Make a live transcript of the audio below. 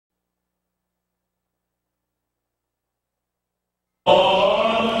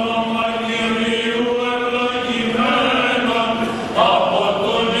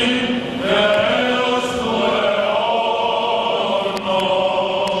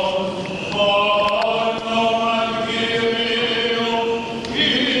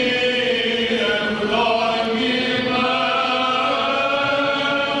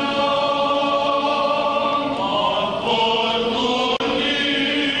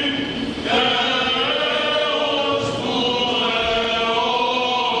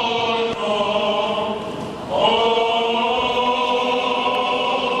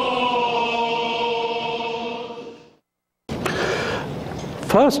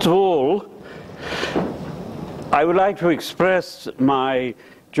First of all, I would like to express my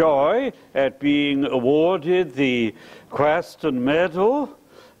joy at being awarded the Quaeston Medal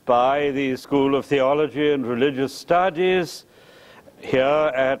by the School of Theology and Religious Studies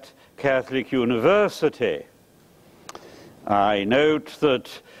here at Catholic University. I note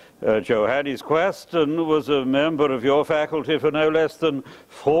that Johannes Quaeston was a member of your faculty for no less than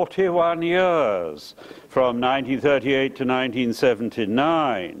 41 years, from 1938 to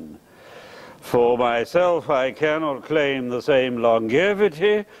 1979. For myself, I cannot claim the same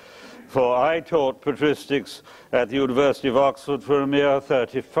longevity, for I taught patristics at the University of Oxford for a mere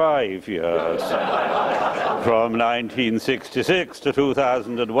 35 years, from 1966 to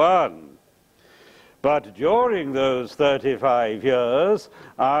 2001. But during those 35 years,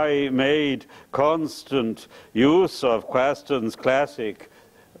 I made constant use of Quaeston's classic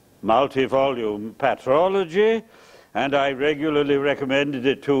multi-volume patrology, and I regularly recommended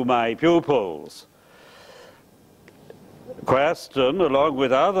it to my pupils. Quaeston, along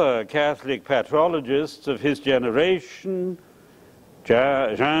with other Catholic patrologists of his generation,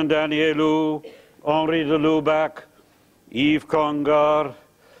 Jean Danielou, Henri de Lubac, Yves Congar,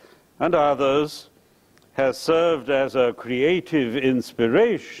 and others, has served as a creative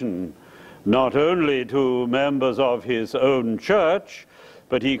inspiration not only to members of his own church,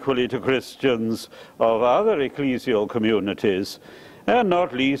 but equally to Christians of other ecclesial communities, and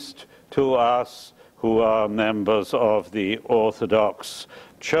not least to us who are members of the Orthodox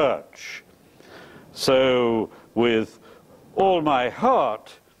Church. So, with all my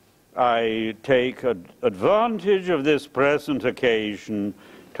heart, I take advantage of this present occasion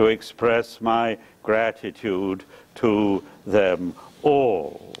to express my gratitude to them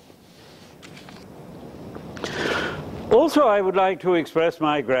all. Also, I would like to express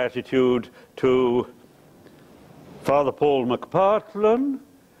my gratitude to Father Paul McPartlan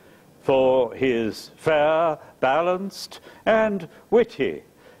for his fair, balanced, and witty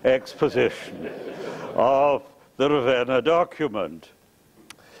exposition of the Ravenna document.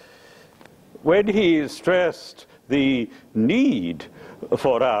 When he stressed the need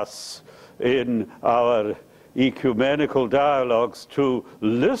for us in our ecumenical dialogues to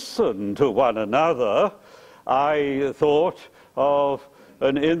listen to one another, I thought of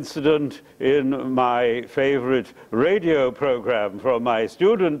an incident in my favorite radio program from my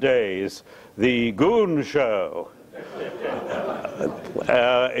student days, The Goon Show.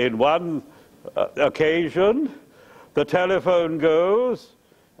 In one occasion, the telephone goes,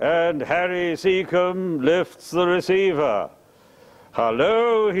 and Harry Seacombe lifts the receiver.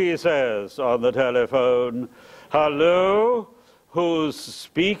 "Hello," he says on the telephone. "Hello? Who's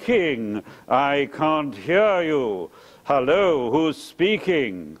speaking? I can't hear you. Hello, who's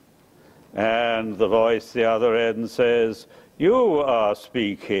speaking?" And the voice at the other end says, "You are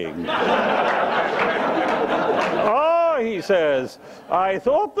speaking." "Oh," he says, "I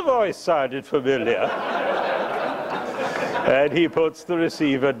thought the voice sounded familiar." And he puts the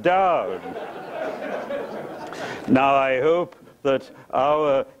receiver down. Now, I hope that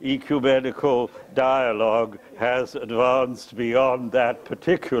our ecumenical dialogue has advanced beyond that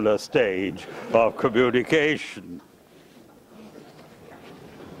particular stage of communication.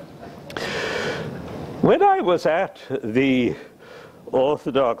 When I was at the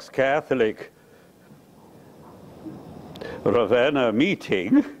Orthodox Catholic Ravenna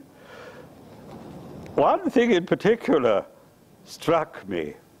meeting, one thing in particular struck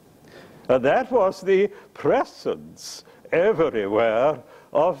me, and that was the presence everywhere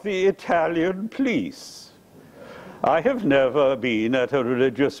of the Italian police. I have never been at a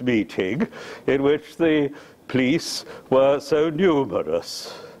religious meeting in which the police were so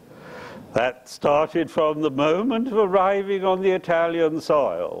numerous. That started from the moment of arriving on the Italian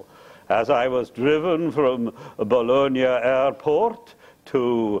soil. As I was driven from Bologna airport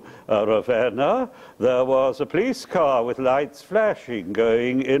to Ravenna, there was a police car with lights flashing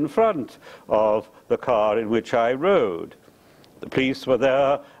going in front of the car in which I rode. The police were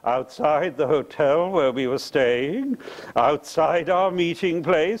there outside the hotel where we were staying, outside our meeting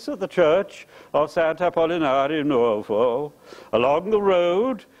place at the church of Sant'Apollinare Nuovo, along the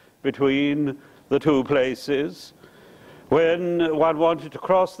road between the two places. When one wanted to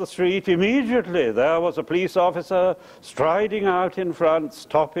cross the street, immediately there was a police officer striding out in front,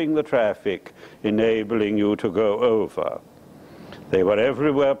 stopping the traffic, enabling you to go over. They were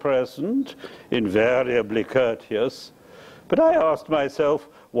everywhere present, invariably courteous, but I asked myself,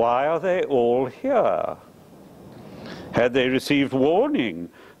 why are they all here? Had they received warning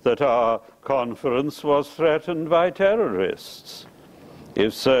that our conference was threatened by terrorists?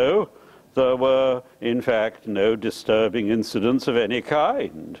 If so, there were, in fact, no disturbing incidents of any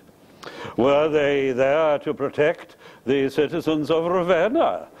kind. Were they there to protect the citizens of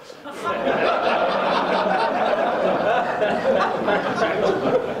Ravenna?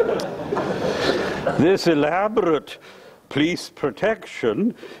 This elaborate police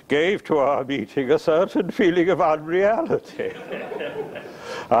protection gave to our meeting a certain feeling of unreality.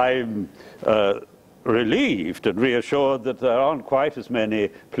 I'm relieved and reassured that there aren't quite as many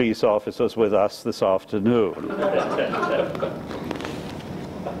police officers with us this afternoon.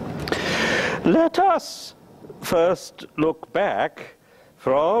 Let us first look back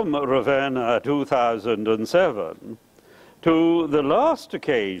from Ravenna 2007 to the last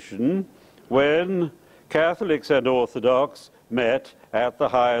occasion when Catholics and Orthodox met at the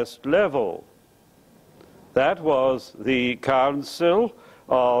highest level. That was the Council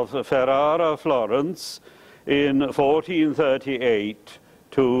of Ferrara, Florence, in 1438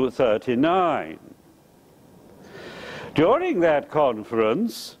 to 39. During that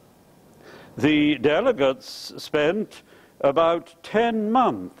conference, the delegates spent about 10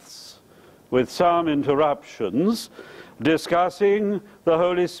 months, with some interruptions, discussing the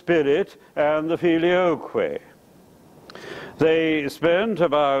Holy Spirit and the Filioque. They spent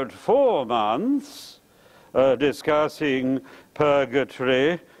about 4 months discussing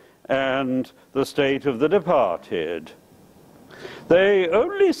purgatory and the state of the departed. They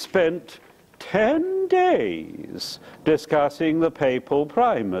only spent 10 days discussing the papal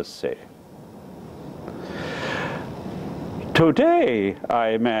primacy. Today, I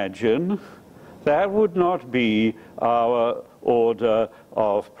imagine, that would not be our order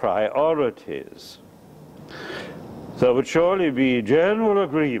of priorities. There would surely be general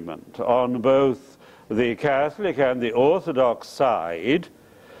agreement on both the Catholic and the Orthodox side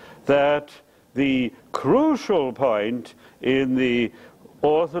that the crucial point in the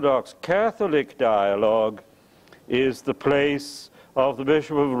Orthodox-Catholic dialogue is the place of the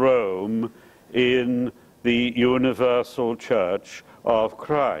Bishop of Rome in the universal Church of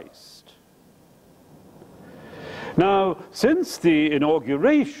Christ. Now, since the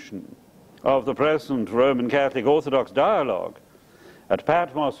inauguration of the present Roman Catholic Orthodox dialogue at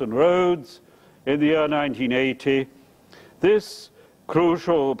Patmos and Rhodes in the year 1980, this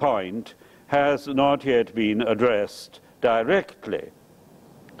crucial point has not yet been addressed directly.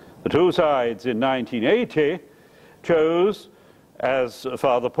 The two sides in 1980 chose, as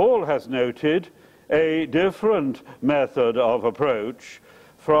Father Paul has noted, a different method of approach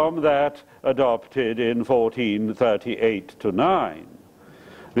from that adopted in 1438 to 9.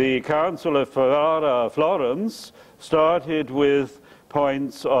 The Council of Ferrara, Florence, started with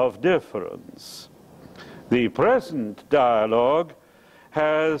points of difference. The present dialogue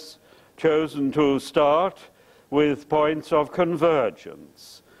has chosen to start with points of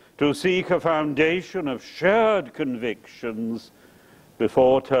convergence, to seek a foundation of shared convictions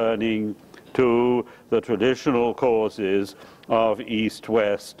before turning to the traditional causes of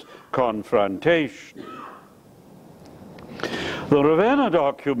East-West confrontation. The Ravenna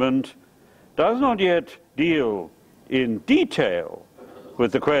document does not yet deal in detail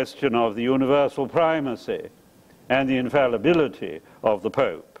with the question of the universal primacy and the infallibility of the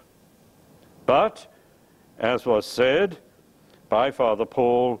Pope. But, as was said by Father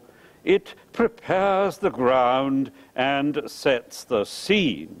Paul, it prepares the ground and sets the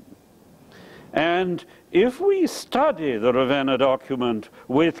scene. And if we study the Ravenna document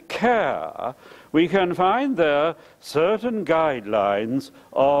with care, we can find there certain guidelines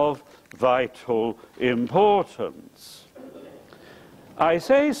of vital importance. I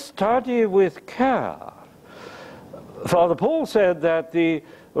say study with care. Father Paul said that the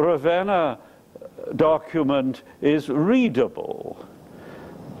Ravenna document is readable.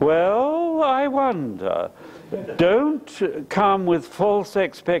 Well, I wonder. Don't come with false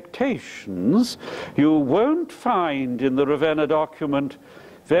expectations. You won't find in the Ravenna document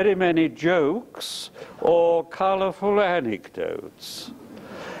very many jokes or colorful anecdotes.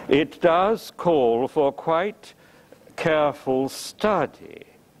 It does call for quite careful study,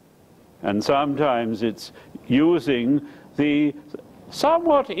 and sometimes it's using the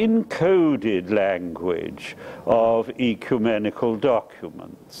somewhat encoded language of ecumenical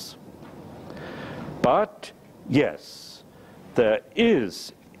documents. But yes, there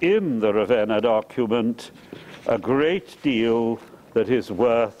is in the Ravenna document a great deal that is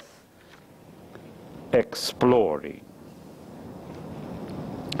worth exploring.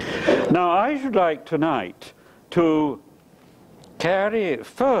 Now, I should like tonight to carry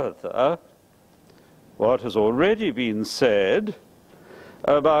further what has already been said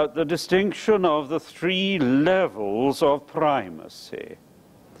about the distinction of the 3 levels of primacy.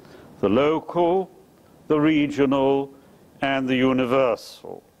 the local, the regional, and the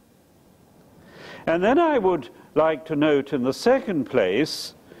universal. And then I would like to note in the second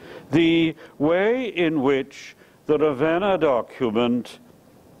place the way in which the Ravenna document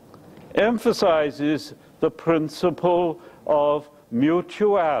emphasizes the principle of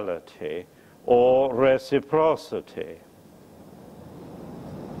mutuality or reciprocity.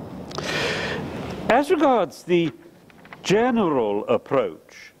 As regards the general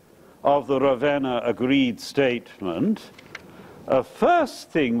approach of the Ravenna Agreed Statement, a first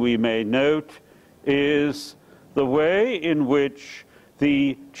thing we may note is the way in which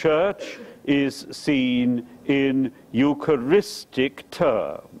the Church is seen in Eucharistic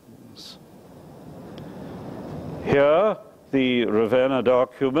terms. Here, the Ravenna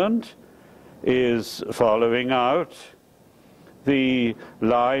document is following out the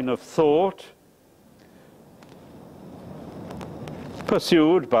line of thought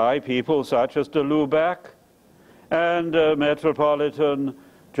pursued by people such as de Lubac and Metropolitan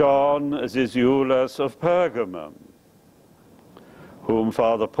John Zizioulas of Pergamum, whom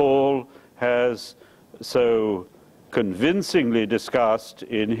Father Paul has so convincingly discussed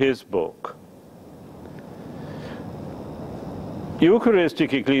in his book.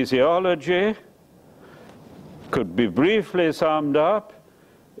 Eucharistic ecclesiology could be briefly summed up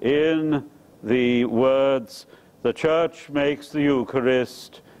in the words, the Church makes the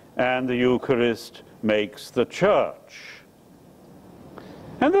Eucharist and the Eucharist makes the Church.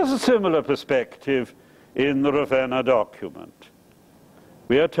 And there's a similar perspective in the Ravenna document.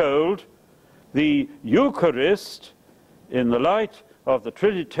 We are told the Eucharist, in the light of the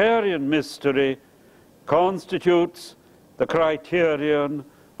Trinitarian mystery, constitutes the criterion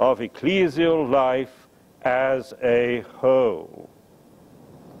of ecclesial life as a whole.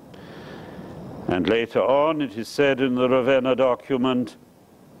 And later on it is said in the Ravenna document,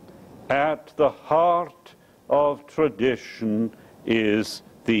 at the heart of tradition is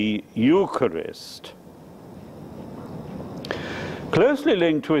the Eucharist. Closely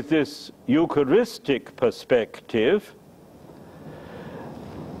linked with this Eucharistic perspective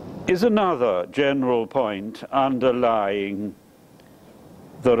is another general point underlying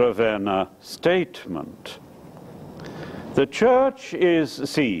the Ravenna statement. The Church is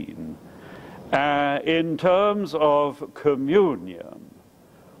seen in terms of communion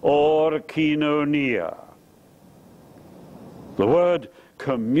or koinonia. The word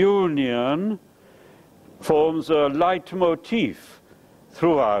communion forms a leitmotif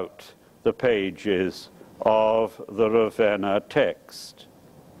throughout the pages of the Ravenna text.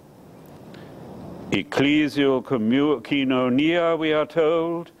 Ecclesial koinonia, we are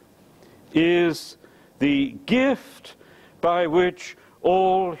told, is the gift by which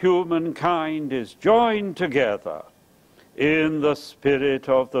all humankind is joined together in the Spirit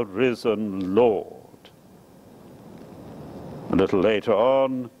of the risen Lord. A little later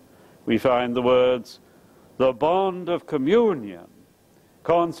on, we find the words, the bond of communion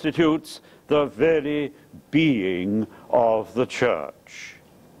constitutes the very being of the Church.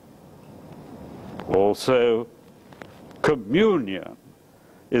 Also, communion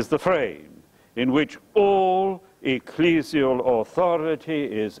is the frame in which all ecclesial authority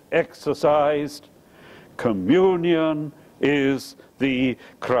is exercised. Communion is the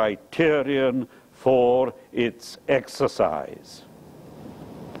criterion for its exercise.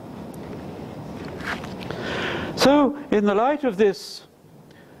 So, in the light of this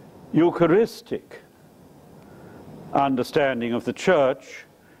Eucharistic understanding of the Church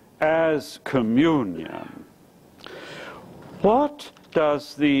as communion, what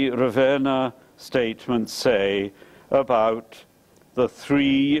does the Ravenna statement say about the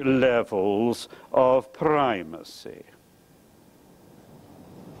three levels of primacy?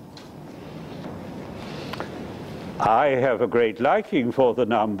 I have a great liking for the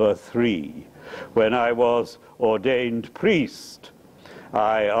number 3. When I was ordained priest,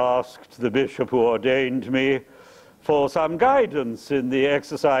 I asked the bishop who ordained me for some guidance in the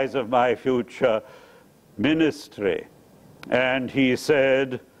exercise of my future ministry. And he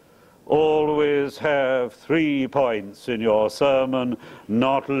said, always have 3 points in your sermon,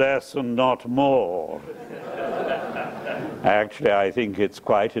 not less and not more. Actually, I think it's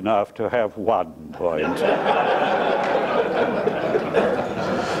quite enough to have 1 point.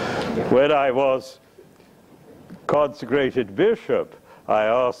 When I was consecrated bishop, I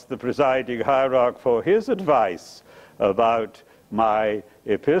asked the presiding hierarch for his advice about my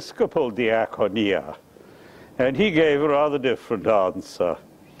episcopal diaconia, and he gave a rather different answer.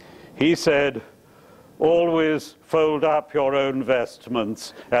 He said, always fold up your own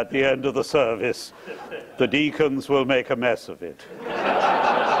vestments at the end of the service. The deacons will make a mess of it.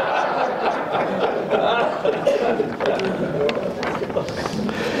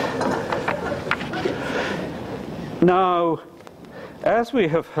 Now, as we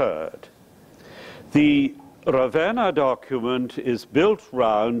have heard, the Ravenna document is built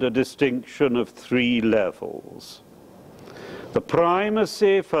round a distinction of three levels. The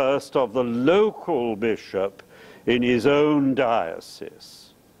primacy, first, of the local bishop in his own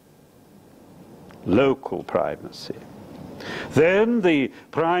diocese. Local primacy. Then the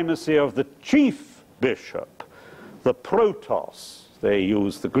primacy of the chief bishop, the protos, they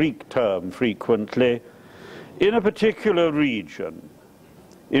use the Greek term frequently, in a particular region,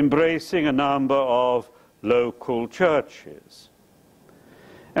 embracing a number of local churches.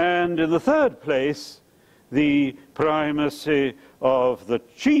 And in the third place, the primacy of the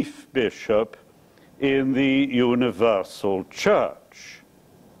chief bishop in the universal church.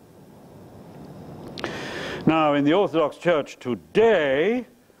 Now, in the Orthodox Church today,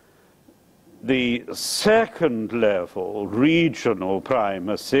 the second level, regional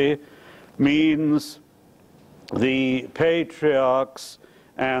primacy, means the patriarchs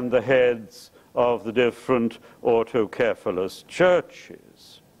and the heads of the different autocephalous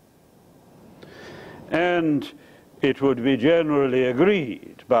churches. And it would be generally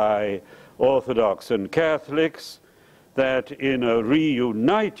agreed by Orthodox and Catholics that in a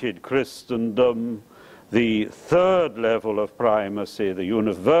reunited Christendom, the third level of primacy, the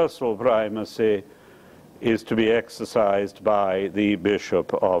universal primacy, is to be exercised by the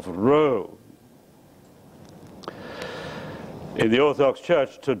Bishop of Rome. In the Orthodox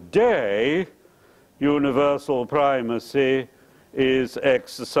Church today, universal primacy is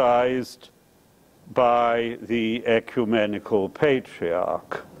exercised by the Ecumenical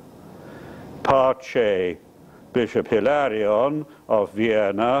Patriarch. Parce Bishop Hilarion of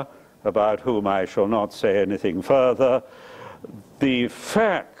Vienna, about whom I shall not say anything further, the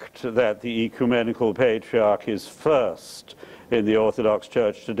fact that the Ecumenical Patriarch is first in the Orthodox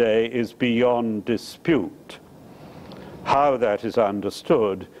Church today is beyond dispute. How that is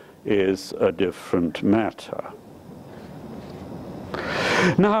understood is a different matter.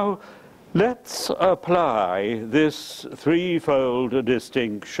 Now, let's apply this threefold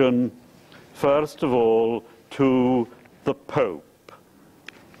distinction, first of all, to the Pope.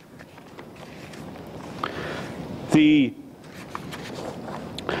 The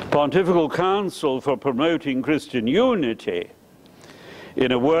Pontifical Council for Promoting Christian Unity,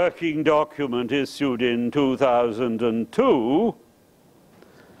 in a working document issued in 2002,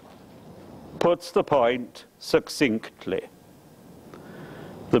 puts the point succinctly.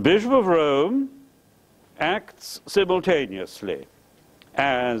 The Bishop of Rome acts simultaneously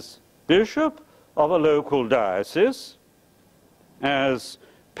as bishop of a local diocese, as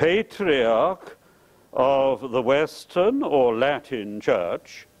patriarch of the Western or Latin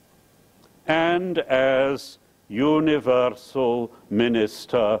Church, and as universal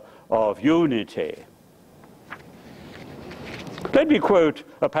minister of unity. Let me quote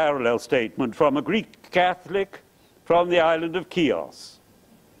a parallel statement from a Greek Catholic from the island of Chios,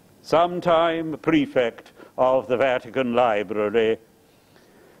 sometime prefect of the Vatican Library,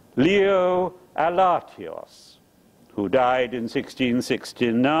 Leo Alatios, who died in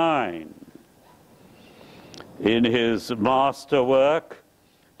 1669. In his masterwork,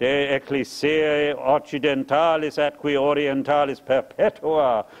 De Ecclesiae Occidentalis atque Orientalis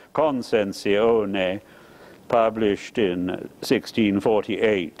Perpetua Consentione, published in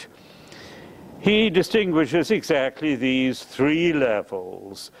 1648. He distinguishes exactly these three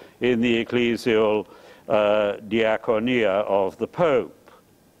levels in the ecclesial diaconia of the Pope.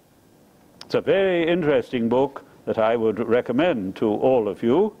 It's a very interesting book that I would recommend to all of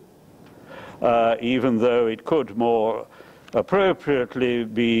you, even though it could more appropriately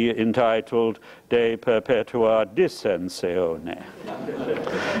be entitled De Perpetua Dissensione,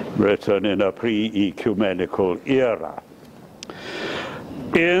 written in a pre-ecumenical era.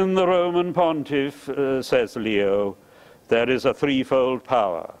 In the Roman Pontiff, says Leo, there is a threefold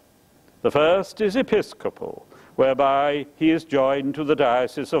power. The first is episcopal, whereby he is joined to the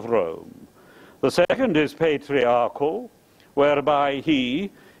Diocese of Rome. The second is patriarchal, whereby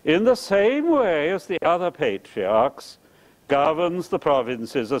he, in the same way as the other patriarchs, governs the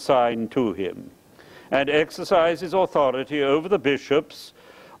provinces assigned to him, and exercises authority over the bishops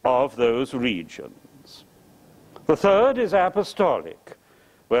of those regions. The third is apostolic,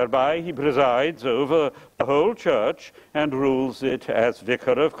 whereby he presides over the whole church and rules it as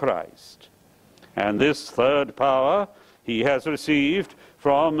vicar of Christ. And this third power he has received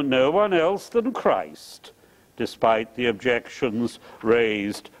from no one else than Christ, despite the objections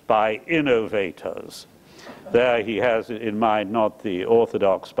raised by innovators. There he has in mind not the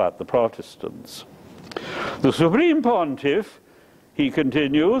Orthodox but the Protestants. The Supreme Pontiff, he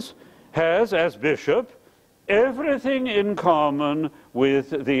continues, has as bishop everything in common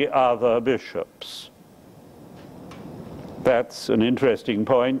with the other bishops. That's an interesting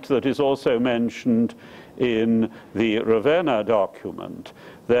point that is also mentioned in the Ravenna document.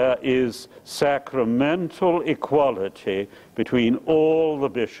 There is sacramental equality between all the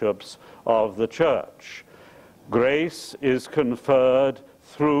bishops of the Church. Grace is conferred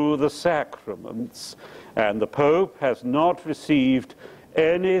through the sacraments, and the Pope has not received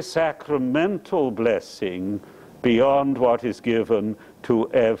any sacramental blessing beyond what is given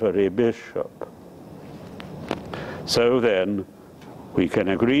to every bishop. So then, we can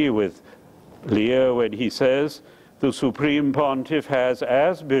agree with Leo when he says, the Supreme Pontiff has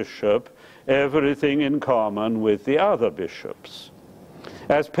as bishop everything in common with the other bishops.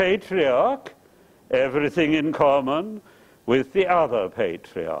 As Patriarch, everything in common with the other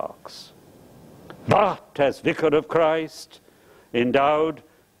patriarchs. But as Vicar of Christ, endowed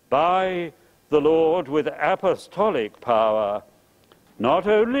by the Lord with apostolic power, not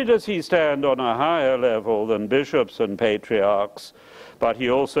only does he stand on a higher level than bishops and patriarchs, but he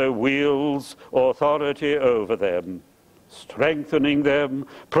also wields authority over them, strengthening them,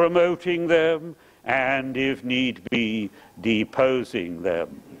 promoting them, and if need be, deposing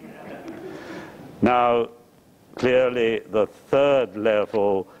them. Now, clearly the third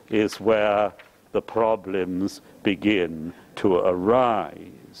level is where the problems begin to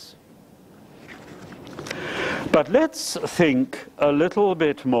arise. But let's think a little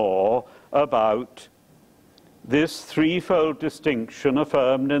bit more about this threefold distinction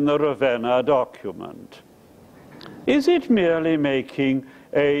affirmed in the Ravenna document. Is it merely making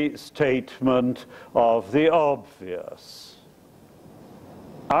a statement of the obvious?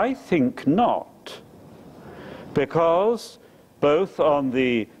 I think not, because both on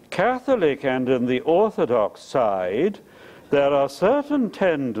the Catholic and in the Orthodox side, there are certain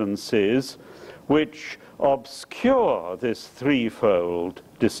tendencies which obscure this threefold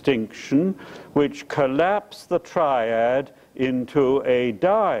distinction, which collapse the triad into a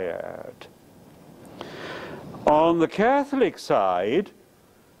dyad. On the Catholic side,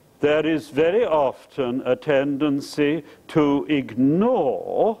 there is very often a tendency to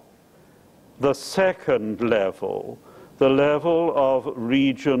ignore the second level, the level of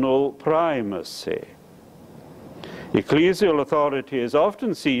regional primacy. Ecclesial authority is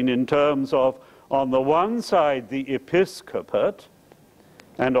often seen in terms of, on the one side, the episcopate,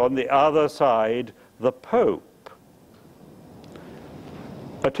 and on the other side, the Pope.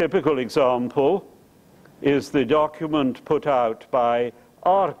 A typical example is the document put out by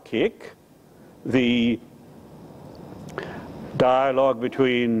Archic, the dialogue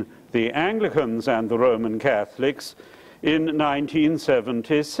between the Anglicans and the Roman Catholics in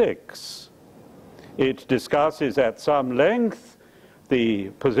 1976. It discusses at some length the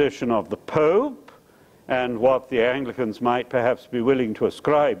position of the Pope and what the Anglicans might perhaps be willing to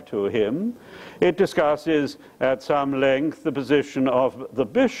ascribe to him. It discusses at some length the position of the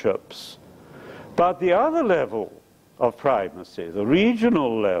bishops. But the other level of primacy, the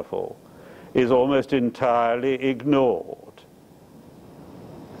regional level, is almost entirely ignored.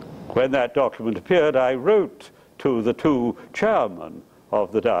 When that document appeared, I wrote to the two chairmen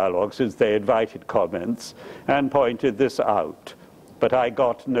of the dialogue, since they invited comments, and pointed this out. But I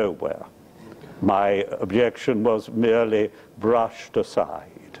got nowhere. My objection was merely brushed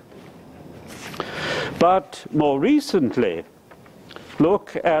aside. But more recently,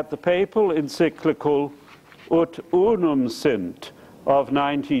 look at the papal encyclical Ut Unum Sint of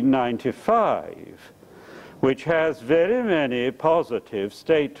 1995, which has very many positive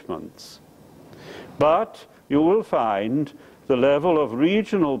statements. But you will find the level of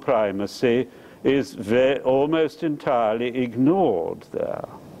regional primacy is almost entirely ignored there.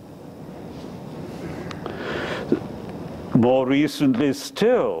 More recently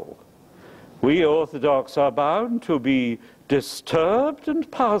still, we Orthodox are bound to be disturbed and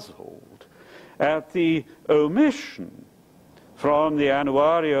puzzled at the omission from the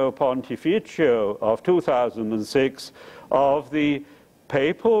Annuario Pontificio of 2006 of the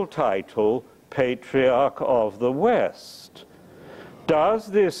papal title Patriarch of the West. Does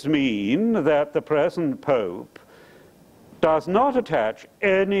this mean that the present Pope does not attach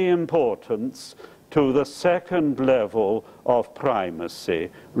any importance to the second level of primacy,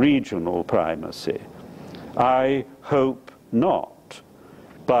 regional primacy? I hope not.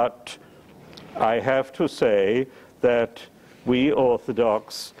 But I have to say that we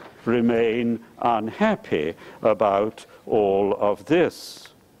Orthodox remain unhappy about all of this.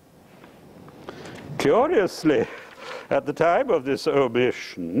 Curiously, at the time of this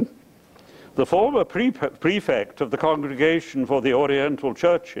omission, the former prefect of the Congregation for the Oriental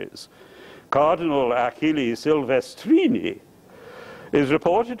Churches, Cardinal Achille Silvestrini, is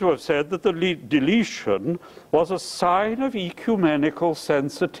reported to have said that the deletion was a sign of ecumenical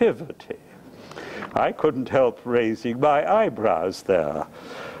sensitivity. I couldn't help raising my eyebrows there.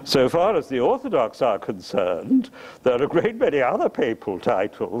 So far as the Orthodox are concerned, there are a great many other papal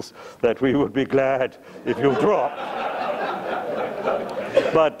titles that we would be glad if you dropped.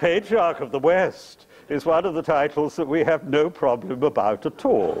 But Patriarch of the West is one of the titles that we have no problem about at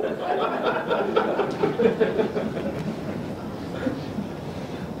all.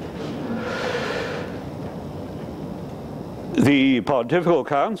 The Pontifical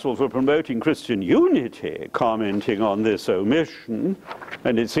Council for Promoting Christian Unity, commenting on this omission,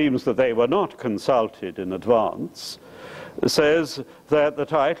 and it seems that they were not consulted in advance, says that the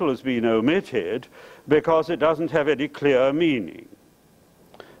title has been omitted because it doesn't have any clear meaning,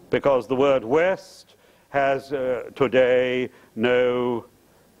 because the word West has today no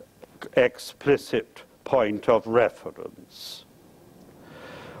explicit point of reference.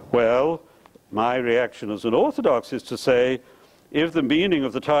 Well, my reaction as an Orthodox is to say, if the meaning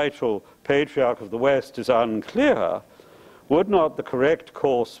of the title Patriarch of the West is unclear, would not the correct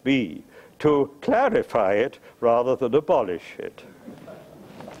course be to clarify it rather than abolish it?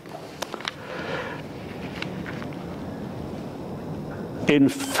 In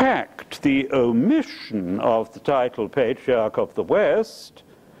fact, the omission of the title Patriarch of the West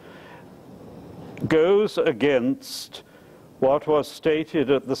goes against what was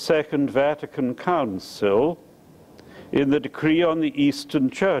stated at the Second Vatican Council in the decree on the Eastern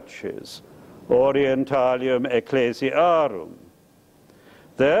Churches, Orientalium Ecclesiarum.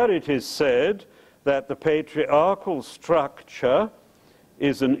 There it is said that the patriarchal structure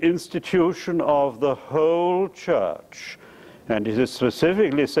is an institution of the whole Church, and it is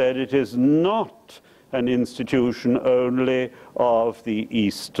specifically said it is not an institution only of the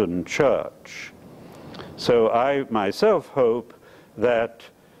Eastern Church. So I myself hope that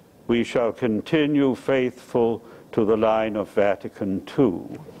we shall continue faithful to the line of Vatican II.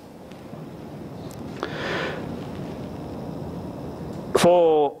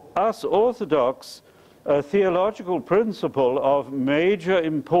 For us Orthodox, a theological principle of major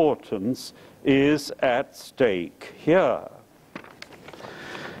importance is at stake here.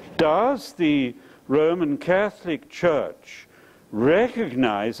 Does the Roman Catholic Church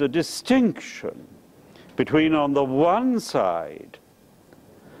recognize a distinction between, on the one side,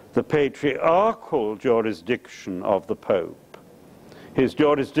 the patriarchal jurisdiction of the Pope, his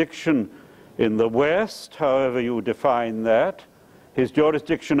jurisdiction in the West, however you define that, his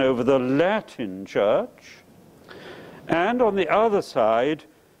jurisdiction over the Latin Church, and on the other side,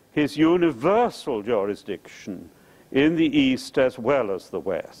 his universal jurisdiction in the East as well as the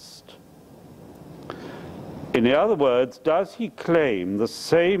West? In other words, does he claim the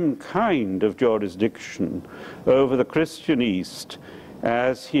same kind of jurisdiction over the Christian East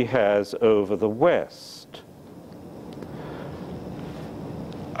as he has over the West?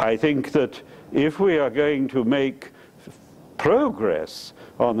 I think that if we are going to make progress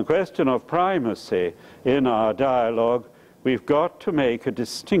on the question of primacy in our dialogue, we've got to make a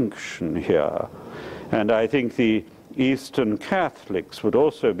distinction here. And I think the Eastern Catholics would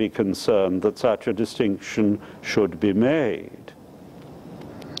also be concerned that such a distinction should be made.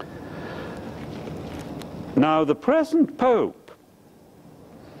 Now, the present Pope,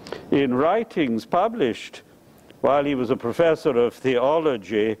 in writings published while he was a professor of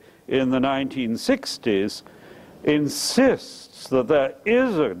theology in the 1960s, insists that there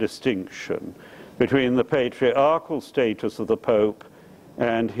is a distinction between the patriarchal status of the Pope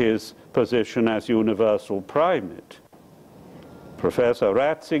and his position as universal primate. Professor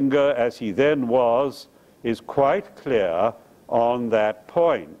Ratzinger, as he then was, is quite clear on that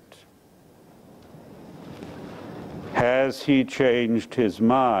point. Has he changed his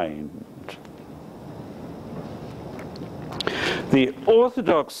mind? The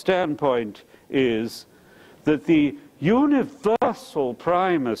Orthodox standpoint is that the universal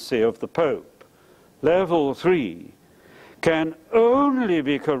primacy of the Pope, level 3, can only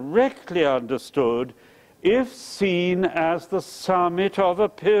be correctly understood if seen as the summit of a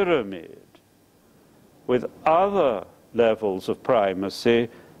pyramid, with other levels of primacy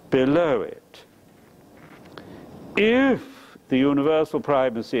below it. If the universal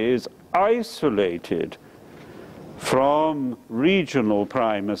primacy is isolated from regional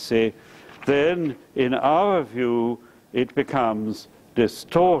primacy, then, in our view, it becomes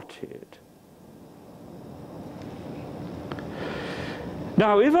distorted.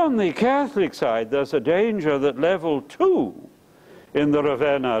 Now, if on the Catholic side there's a danger that level 2 in the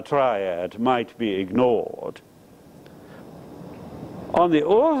Ravenna triad might be ignored, on the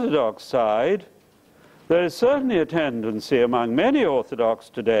Orthodox side, there is certainly a tendency among many Orthodox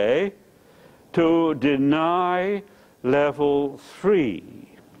today to deny level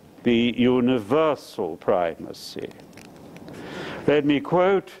 3, the universal primacy. Let me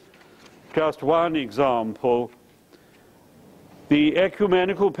quote just one example. The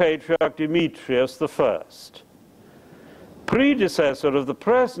Ecumenical Patriarch Demetrius I, predecessor of the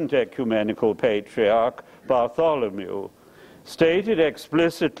present Ecumenical Patriarch Bartholomew, stated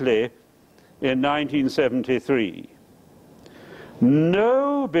explicitly in 1973,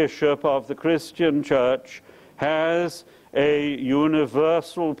 no bishop of the Christian Church has a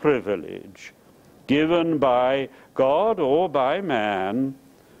universal privilege given by God or by man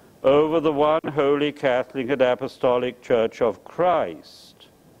over the one holy Catholic and Apostolic Church of Christ.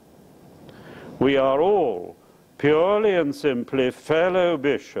 We are all purely and simply fellow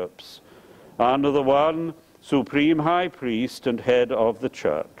bishops under the one supreme high priest and head of the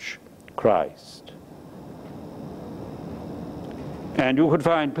Church, Christ. And you could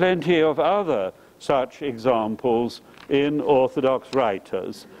find plenty of other such examples in Orthodox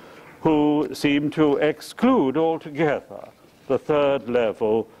writers who seem to exclude altogether the third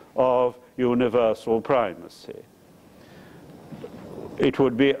level of universal primacy. It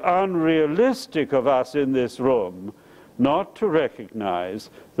would be unrealistic of us in this room not to recognize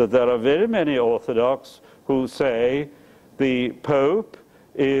that there are very many Orthodox who say the Pope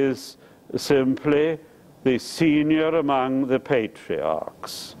is simply the senior among the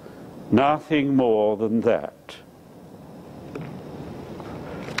patriarchs, nothing more than that.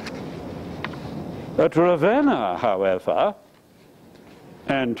 At Ravenna, however,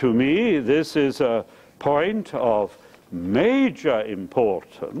 and to me this is a point of major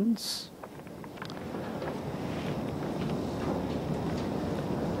importance,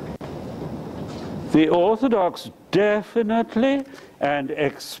 the Orthodox definitely and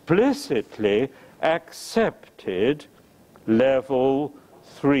explicitly accepted level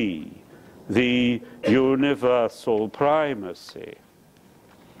 3, the universal primacy.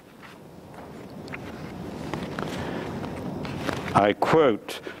 I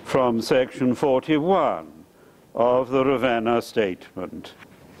quote from section 41 of the Ravenna statement.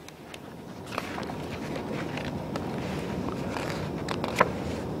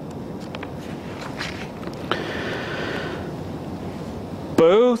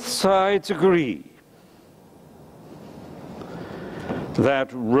 Both sides agree that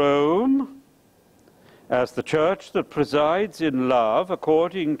Rome, as the church that presides in love,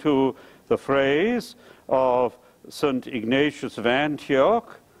 according to the phrase of St. Ignatius of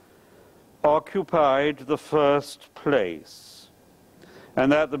Antioch, occupied the first place,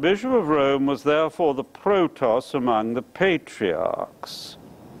 and that the Bishop of Rome was therefore the protos among the patriarchs.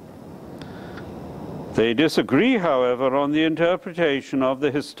 They disagree, however, on the interpretation of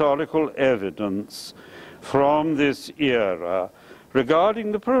the historical evidence from this era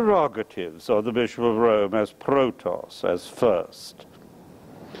regarding the prerogatives of the Bishop of Rome as protos, as first.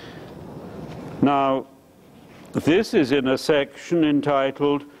 Now, this is in a section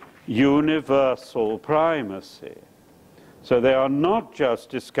entitled Universal Primacy. So they are not just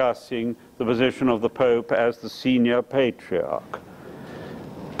discussing the position of the Pope as the senior patriarch,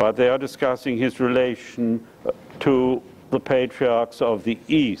 but they are discussing his relation to the patriarchs of the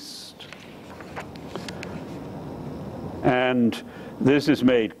East. And this is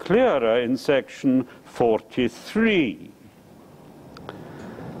made clearer in section 43.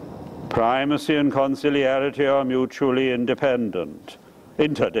 Primacy and conciliarity are mutually interdependent.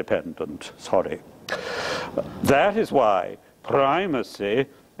 That is why primacy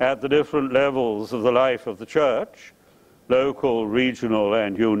at the different levels of the life of the Church, local, regional,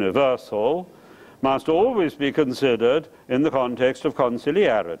 and universal, must always be considered in the context of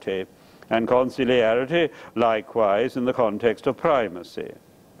conciliarity, and conciliarity likewise in the context of primacy.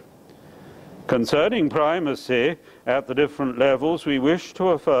 Concerning primacy at the different levels, we wish to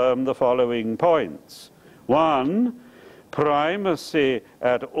affirm the following points. 1, primacy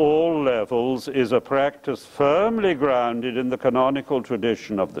at all levels is a practice firmly grounded in the canonical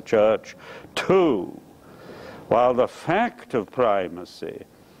tradition of the Church. 2, while the fact of primacy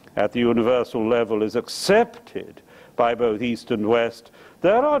at the universal level is accepted by both East and West,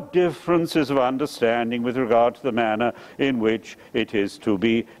 there are differences of understanding with regard to the manner in which it is to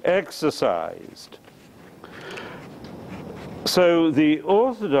be exercised. So the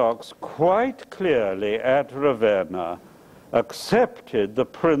Orthodox quite clearly at Ravenna accepted the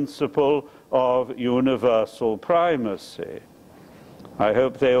principle of universal primacy. I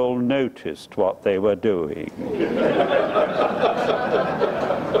hope they all noticed what they were doing.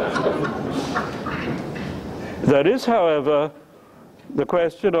 There is, however, the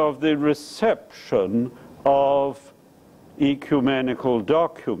question of the reception of ecumenical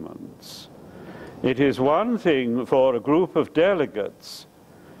documents. It is one thing for a group of delegates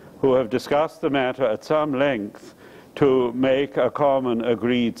who have discussed the matter at some length to make a common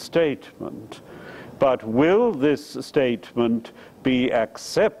agreed statement. But will this statement be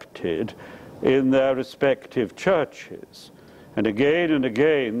accepted in their respective churches? And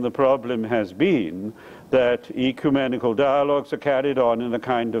again, the problem has been that ecumenical dialogues are carried on in a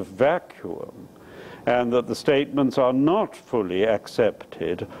kind of vacuum, and that the statements are not fully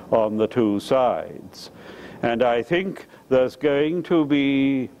accepted on the two sides. And I think there's going to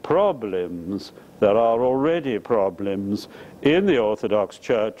be problems, there are already problems in the Orthodox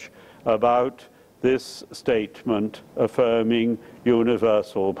Church about this statement affirming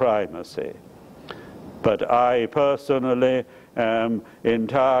universal primacy. But I personally am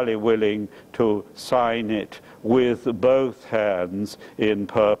entirely willing to sign it with both hands in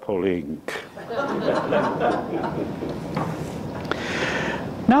purple ink.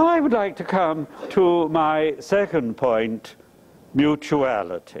 Now I would like to come to my second point,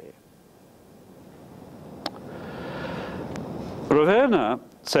 mutuality. Ravenna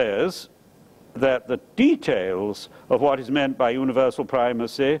says that the details of what is meant by universal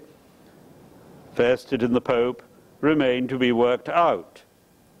primacy vested in the Pope remain to be worked out.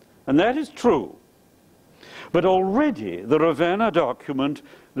 And that is true. But already the Ravenna document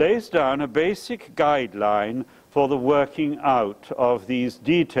lays down a basic guideline for the working out of these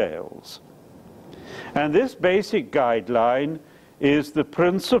details. And this basic guideline is the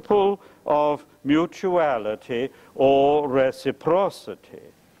principle of mutuality or reciprocity.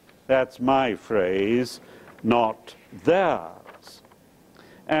 That's my phrase, not theirs.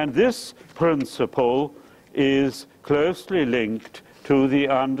 And this principle is closely linked to the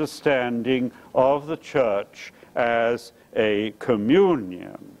understanding of the Church as a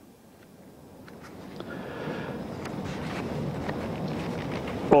communion.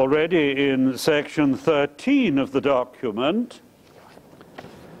 Already in section 13 of the document,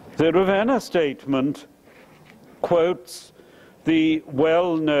 the Ravenna statement quotes the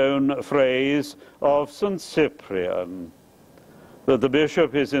well-known phrase of St. Cyprian, that the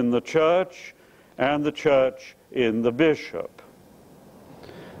bishop is in the church and the church in the bishop.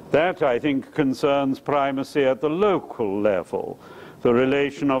 That, I think, concerns primacy at the local level, the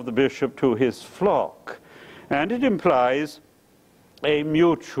relation of the bishop to his flock, and it implies a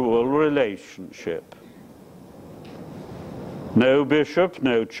mutual relationship. No bishop,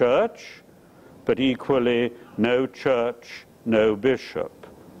 no church, but equally no church, no bishop.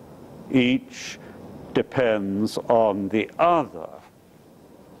 Each depends on the other.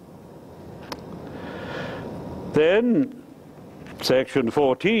 Then, section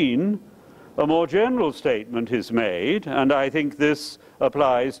 14, a more general statement is made, and I think this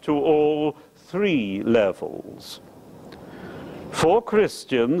applies to all three levels. For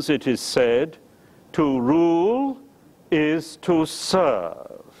Christians, it is said, to rule is to serve.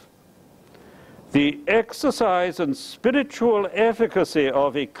 The exercise and spiritual efficacy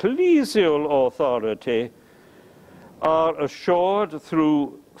of ecclesial authority are assured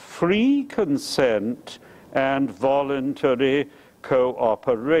through free consent and voluntary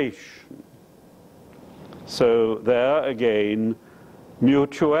cooperation. So there again,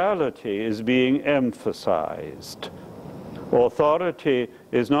 mutuality is being emphasized. Authority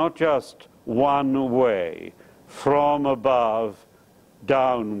is not just one way, from above,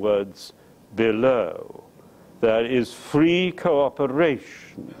 downwards, below. There is free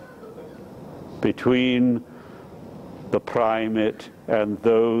cooperation between the primate and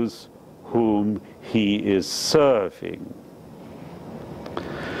those whom he is serving.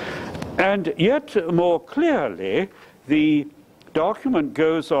 And yet more clearly, the document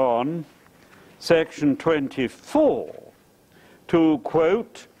goes on, section 24, to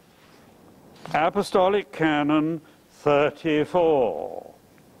quote Apostolic Canon 34.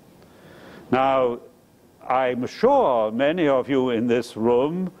 Now, I'm sure many of you in this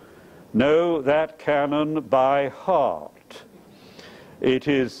room know that canon by heart. It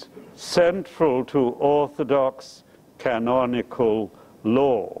is central to Orthodox canonical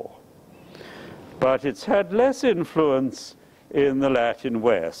law. But it's had less influence in the Latin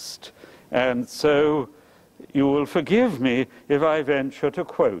West, and so you will forgive me if I venture to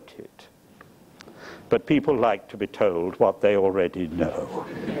quote it. But people like to be told what they already know.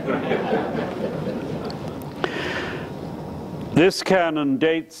 This canon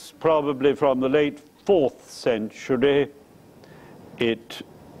dates probably from the late 4th century,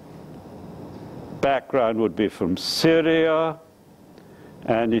 background would be from Syria,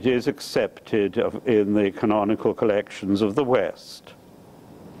 and it is accepted in the canonical collections of the West.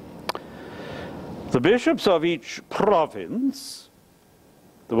 The bishops of each province,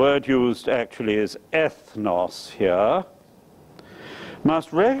 the word used actually is ethnos here,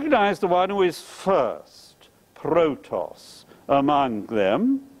 must recognize the one who is first, protos, among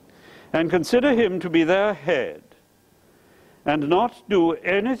them, and consider him to be their head, and not do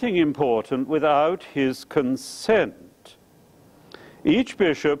anything important without his consent. Each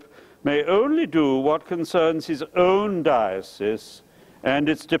bishop may only do what concerns his own diocese and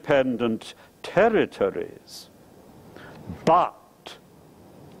its dependent territories. But,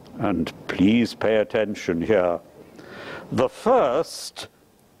 and please pay attention here, the first,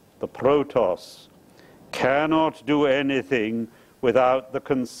 the protos, cannot do anything without the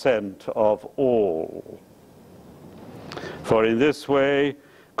consent of all. For in this way,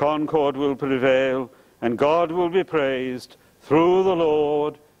 concord will prevail, and God will be praised through the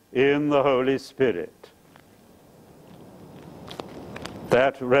Lord in the Holy Spirit.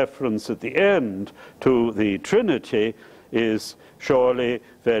 That reference at the end to the Trinity is surely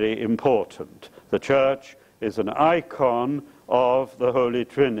very important. The Church is an icon of the Holy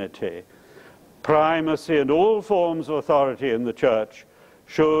Trinity. Primacy and all forms of authority in the Church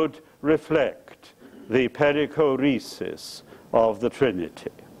should reflect the perichoresis of the Trinity.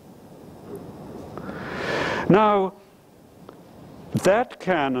 Now, that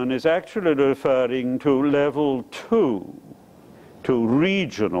canon is actually referring to level 2, to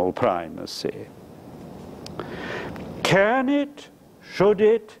regional primacy. Can it, should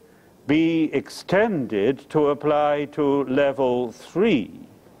it, be extended to apply to level 3,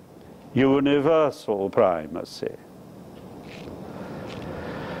 universal primacy?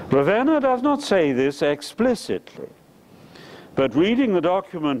 Ravenna does not say this explicitly, but reading the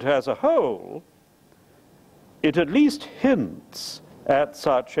document as a whole, it at least hints at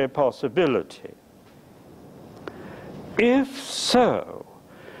such a possibility. If so,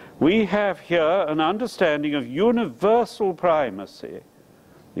 we have here an understanding of universal primacy,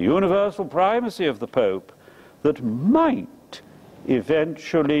 the universal primacy of the Pope, that might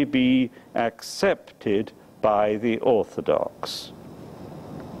eventually be accepted by the Orthodox.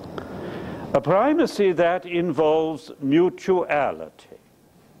 A primacy that involves mutuality.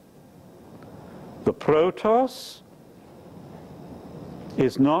 The protos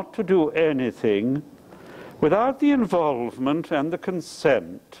is not to do anything without the involvement and the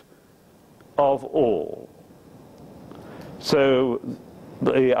consent of all. So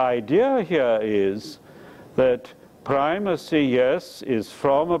the idea here is that primacy, yes, is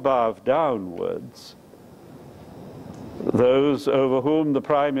from above downwards. Those over whom the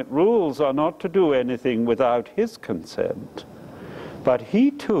primate rules are not to do anything without his consent, but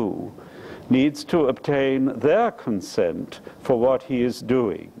he too needs to obtain their consent for what he is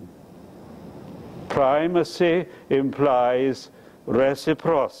doing. Primacy implies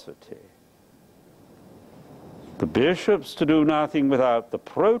reciprocity. The bishops to do nothing without the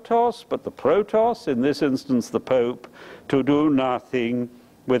protos, but the protos, in this instance the Pope, to do nothing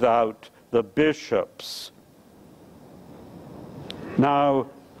without the bishops. Now,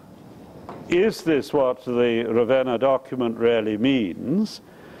 is this what the Ravenna document really means?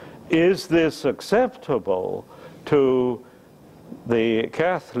 Is this acceptable to the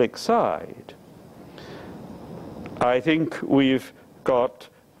Catholic side? I think we've got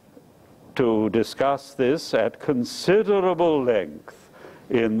to discuss this at considerable length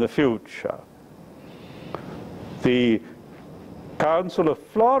in the future. The Council of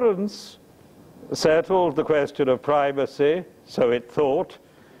Florence settled the question of primacy, so it thought,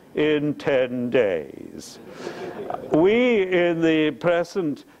 in 10 days. We, in the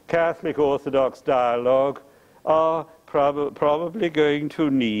present Catholic Orthodox dialogue, are probably going to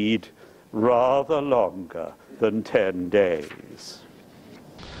need rather longer than 10 days.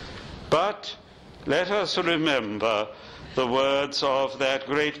 But let us remember the words of that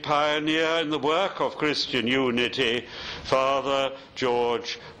great pioneer in the work of Christian unity, Father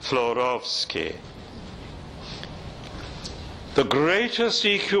George Florovsky. The greatest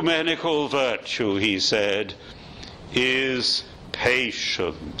ecumenical virtue, he said, is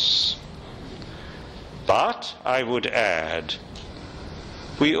patience. But, I would add,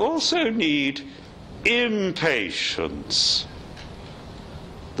 we also need impatience.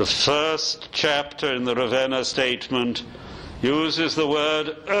 The first chapter in the Ravenna statement uses the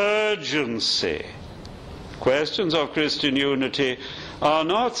word urgency. Questions of Christian unity are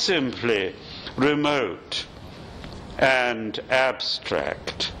not simply remote and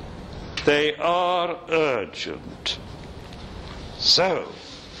abstract. They are urgent. So,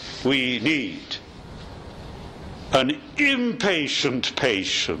 we need an impatient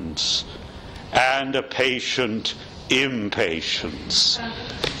patience and a patient impatience.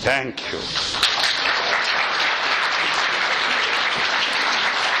 Thank you.